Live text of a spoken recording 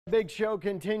Big show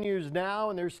continues now,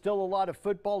 and there's still a lot of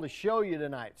football to show you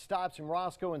tonight. Stops in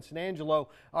Roscoe and San Angelo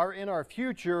are in our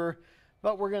future,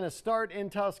 but we're going to start in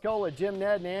Tuscola. Jim,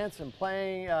 Ned, and Anson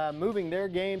moving their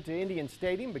game to Indian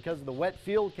Stadium because of the wet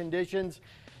field conditions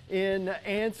in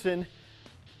Anson.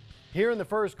 Here in the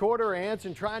first quarter,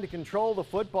 Anson trying to control the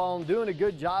football and doing a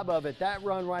good job of it. That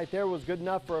run right there was good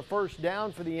enough for a first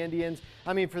down for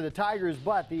the Tigers,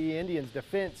 but the Indians'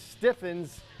 defense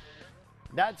stiffens.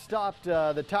 That stopped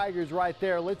the Tigers right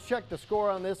there. Let's check the score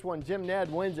on this one. Jim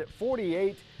Ned wins it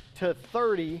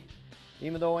 48-30.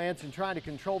 Even though Anson trying to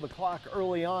control the clock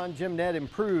early on, Jim Ned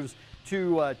improves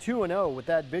to 2-0 with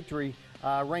that victory,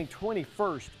 ranked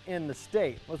 21st in the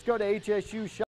state. Let's go to HSU.